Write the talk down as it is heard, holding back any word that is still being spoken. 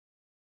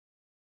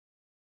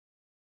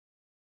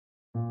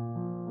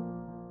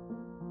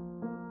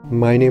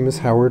My name is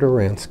Howard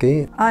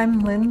Oransky. I'm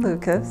Lynn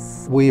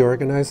Lukkas. We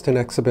organized an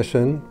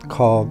exhibition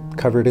called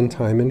Covered in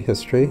Time and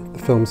History, the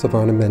films of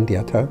Ana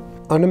Mendieta.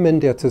 Ana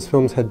Mendieta's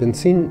films had been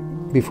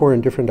seen before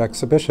in different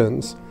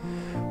exhibitions,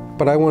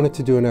 but I wanted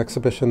to do an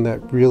exhibition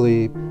that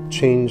really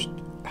changed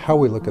how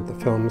we look at the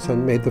films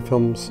and made the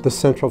films the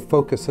central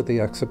focus of the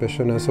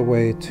exhibition as a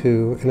way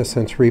to, in a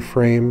sense,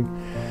 reframe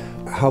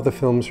how the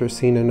films are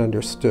seen and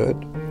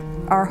understood.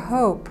 Our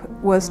hope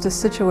was to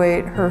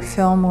situate her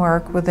film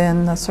work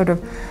within the sort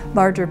of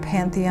larger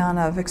pantheon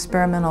of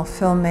experimental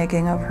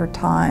filmmaking of her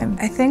time.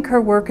 I think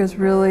her work is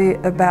really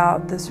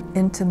about this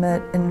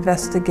intimate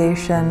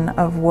investigation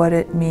of what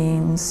it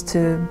means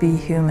to be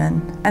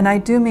human. And I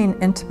do mean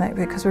intimate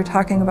because we're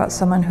talking about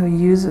someone who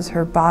uses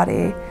her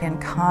body in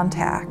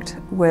contact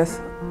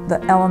with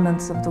the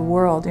elements of the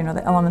world, you know,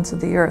 the elements of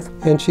the earth.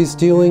 And she's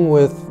dealing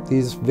with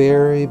these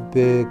very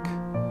big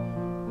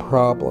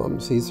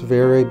problems, these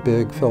very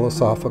big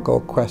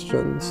philosophical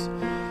questions,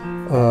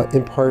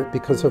 in part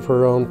because of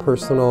her own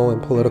personal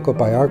and political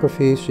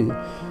biography. She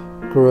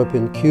grew up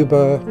in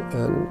Cuba,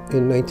 and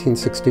in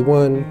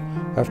 1961,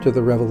 after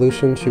the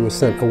revolution, she was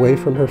sent away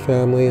from her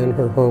family and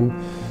her home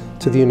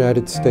to the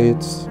United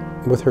States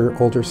with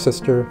her older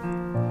sister.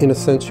 In a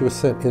sense, she was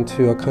sent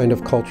into a kind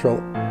of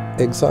cultural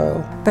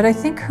exile. But I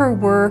think her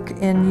work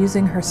in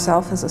using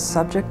herself as a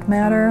subject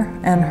matter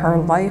and her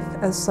life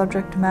as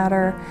subject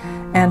matter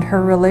and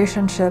her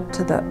relationship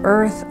to the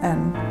earth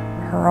and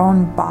her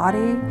own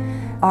body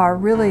are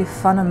really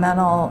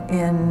fundamental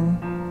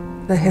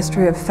in the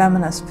history of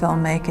feminist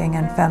filmmaking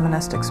and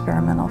feminist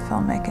experimental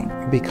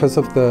filmmaking. Because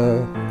of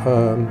the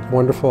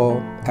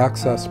wonderful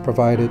access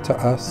provided to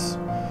us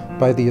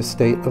by the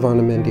estate of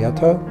Ana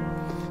Mendieta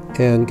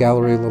and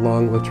Gallery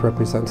Lalong, which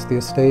represents the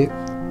estate,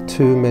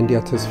 to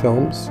Mendieta's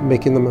films,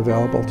 making them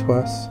available to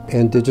us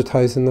and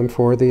digitizing them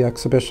for the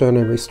exhibition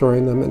and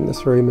restoring them in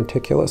this very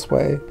meticulous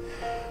way,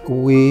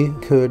 we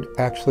could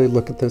actually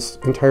look at this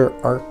entire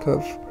arc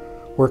of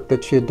work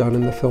that she had done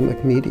in the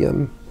filmic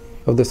medium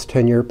of this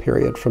 10-year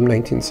period from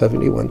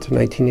 1971 to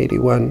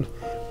 1981,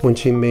 when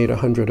she made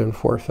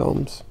 104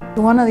 films.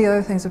 One of the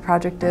other things the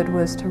project did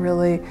was to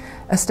really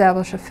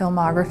establish a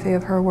filmography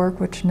of her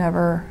work, which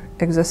never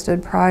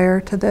existed prior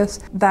to this.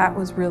 That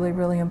was really,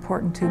 really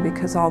important too,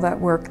 because all that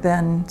work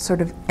then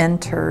sort of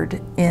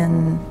entered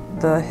in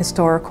the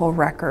historical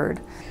record.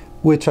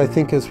 Which I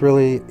think is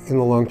really, in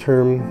the long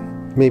term,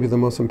 maybe the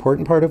most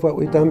important part of what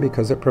we've done,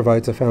 because it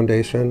provides a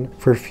foundation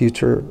for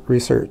future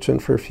research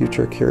and for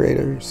future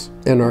curators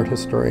and art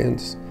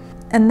historians.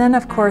 And then,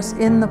 of course,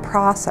 in the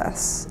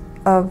process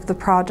of the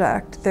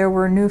project, there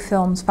were new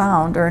films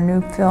found, or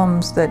new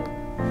films that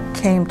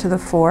came to the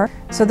fore.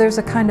 So there's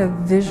a kind of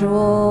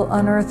visual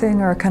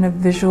unearthing or a kind of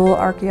visual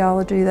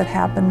archaeology that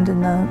happened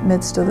in the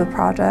midst of the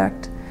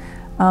project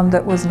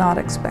that was not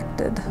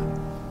expected.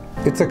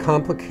 It's a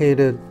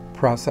complicated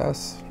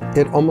process.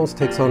 It almost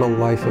takes on a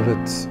life of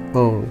its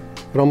own.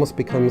 It almost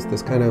becomes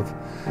this kind of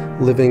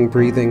living,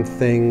 breathing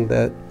thing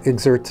that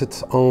exerts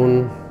its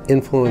own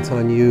influence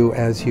on you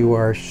as you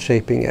are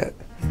shaping it.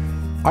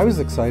 I was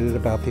excited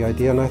about the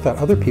idea, and I thought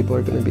other people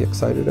are going to be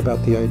excited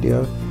about the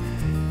idea.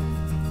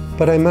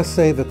 But I must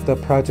say that the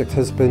project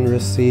has been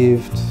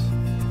received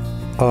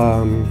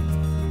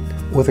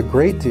with a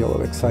great deal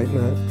of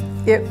excitement.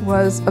 It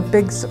was a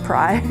big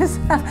surprise.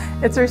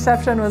 Its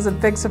reception was a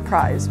big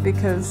surprise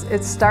because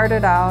it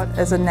started out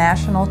as a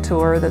national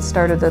tour that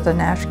started at the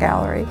Nash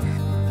Gallery.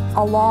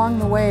 Along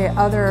the way,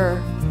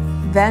 other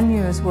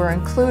venues were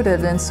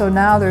included, and so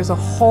now there's a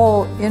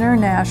whole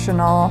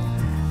international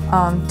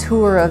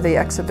tour of the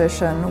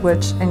exhibition,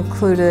 which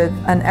included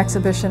an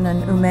exhibition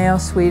in Umeå,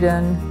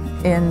 Sweden,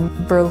 in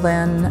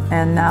Berlin,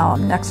 and now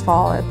next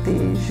fall at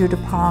the Jeu de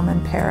Paume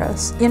in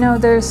Paris. You know,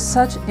 there's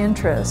such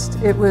interest.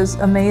 It was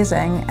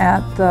amazing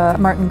at the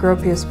Martin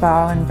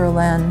Gropiusbau in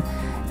Berlin.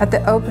 At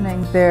the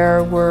opening,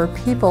 there were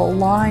people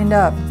lined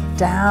up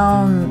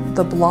down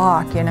the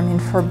block, and I mean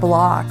for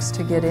blocks,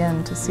 to get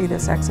in to see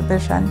this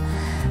exhibition.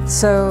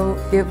 So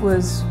it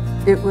was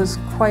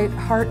quite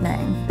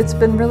heartening. It's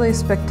been really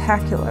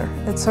spectacular.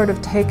 It's sort of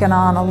taken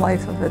on a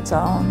life of its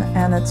own,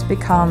 and it's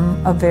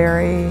become a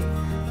very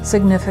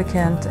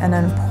significant and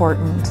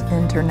important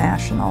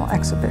international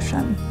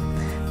exhibition.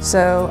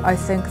 So I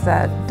think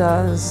that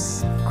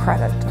does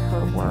credit to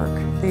her work,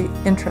 the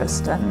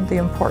interest and the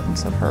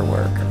importance of her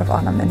work, of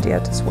Ana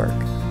Mendieta's work.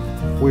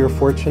 We are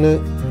fortunate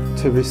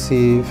to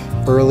receive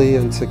early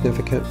and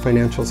significant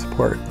financial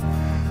support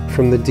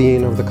from the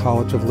Dean of the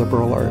College of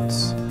Liberal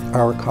Arts,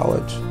 our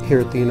college, here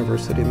at the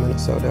University of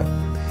Minnesota.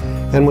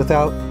 And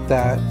without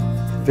that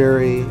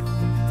very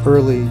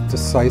early,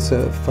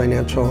 decisive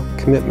financial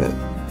commitment,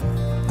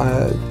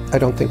 I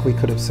don't think we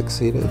could have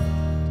succeeded.